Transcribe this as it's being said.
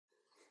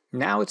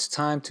Now it's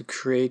time to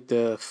create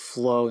the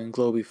flow in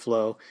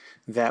GlobiFlow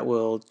that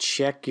will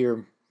check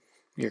your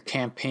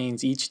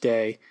campaigns each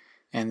day,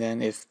 and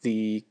then if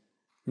the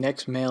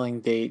next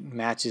mailing date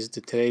matches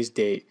to today's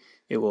date,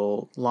 it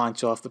will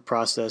launch off the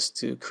process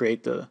to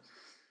create the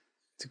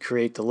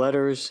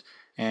letters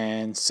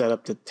and set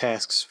up the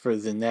tasks for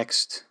the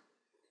next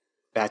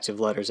batch of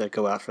letters that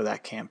go out for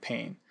that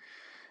campaign.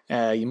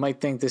 You might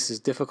think this is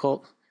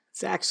difficult.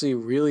 It's actually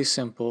really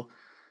simple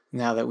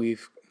now that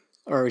we've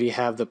already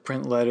have the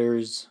print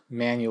letters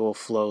manual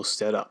flow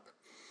set up.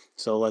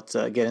 So let's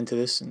get into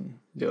this and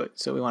do it.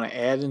 So we want to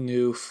add a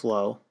new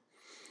flow,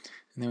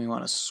 and then we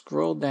want to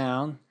scroll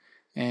down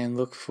and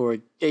look for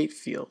a date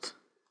field.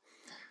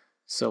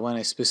 So when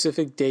a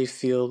specific date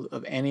field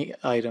of any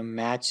item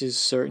matches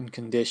certain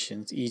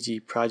conditions, e.g.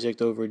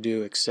 project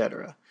overdue,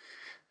 etc.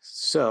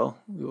 So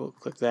we will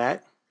click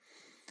that.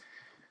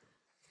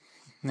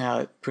 Now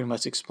it pretty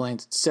much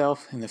explains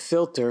itself. In the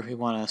filter, we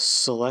want to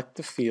select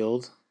the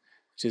field,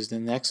 which is the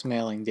next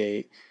mailing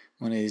date,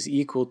 when it is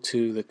equal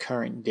to the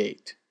current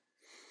date.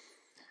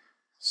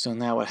 So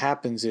now what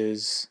happens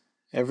is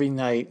every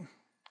night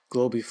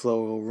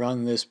GlobiFlow will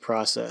run this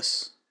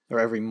process, or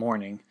every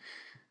morning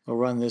will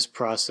run this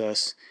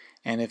process,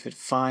 and if it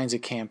finds a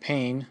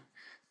campaign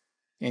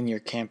in your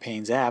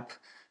campaigns app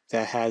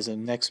that has a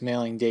next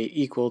mailing date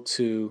equal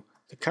to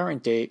the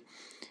current date,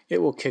 it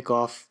will kick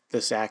off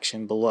this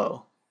action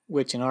below,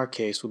 which in our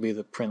case will be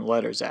the print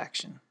letters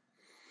action.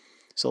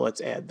 So let's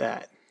add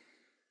that.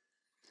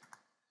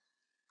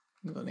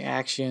 Go to the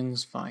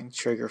actions, find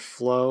trigger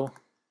flow,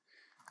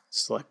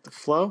 select the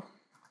flow,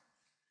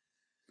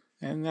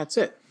 and that's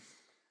it.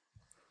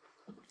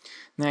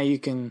 Now you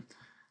can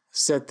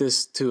set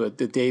this to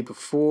the day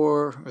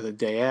before or the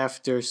day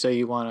after. Say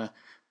you want to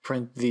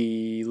print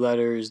the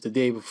letters the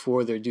day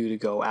before they're due to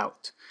go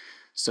out.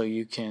 So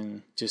you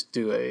can just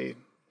do a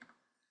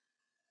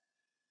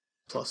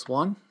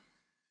 +1,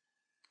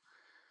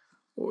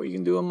 or you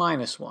can do a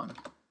 -1,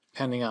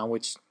 depending on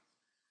which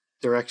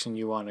direction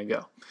you want to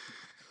go.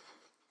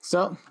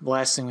 So the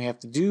last thing we have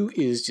to do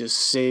is just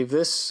save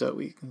this. So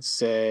we can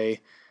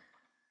say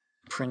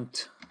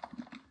print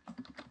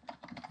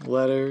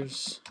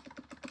letters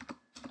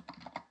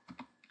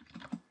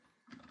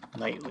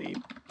nightly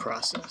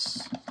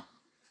process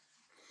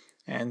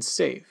and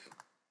save.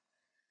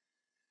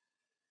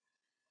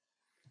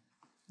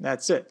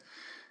 That's it.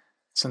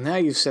 So now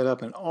you've set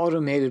up an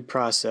automated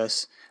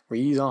process where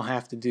you don't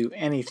have to do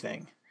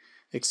anything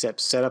except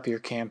set up your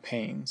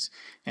campaigns.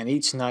 And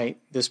each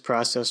night this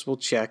process will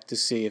check to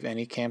see if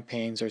any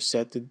campaigns are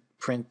set to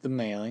print the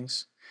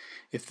mailings.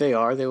 If they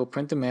are, they will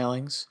print the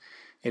mailings,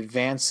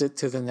 advance it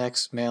to the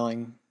next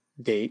mailing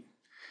date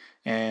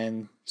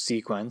and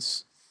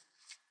sequence,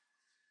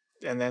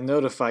 and then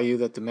notify you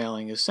that the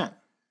mailing is sent.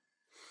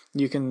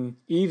 You can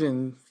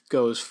even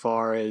go as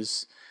far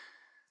as,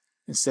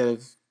 instead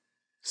of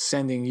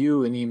sending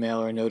you an email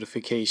or a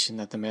notification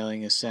that the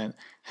mailing is sent,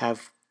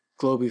 have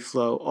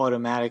GlobiFlow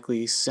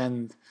automatically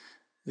send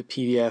the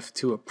PDF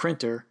to a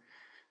printer,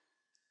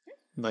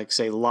 like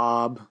say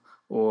Lob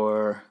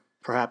or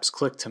perhaps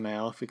Click to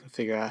Mail, if we can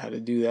figure out how to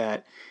do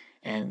that.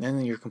 And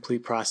then your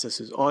complete process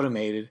is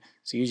automated.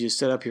 So you just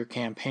set up your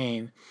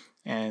campaign,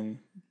 and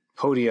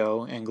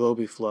Podio and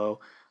GlobiFlow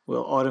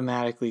will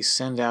automatically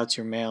send out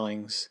your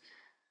mailings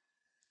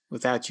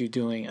without you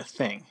doing a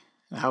thing.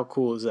 How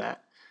cool is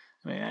that?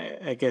 I mean,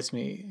 it gets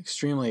me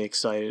extremely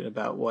excited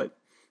about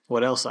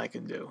what else I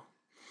can do.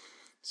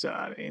 So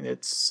I mean,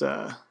 it's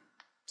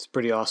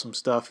pretty awesome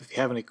stuff. If you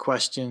have any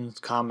questions,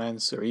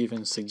 comments, or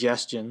even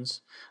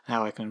suggestions on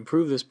how I can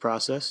improve this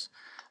process,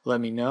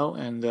 let me know,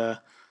 and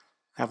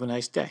have a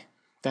nice day.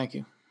 Thank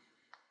you.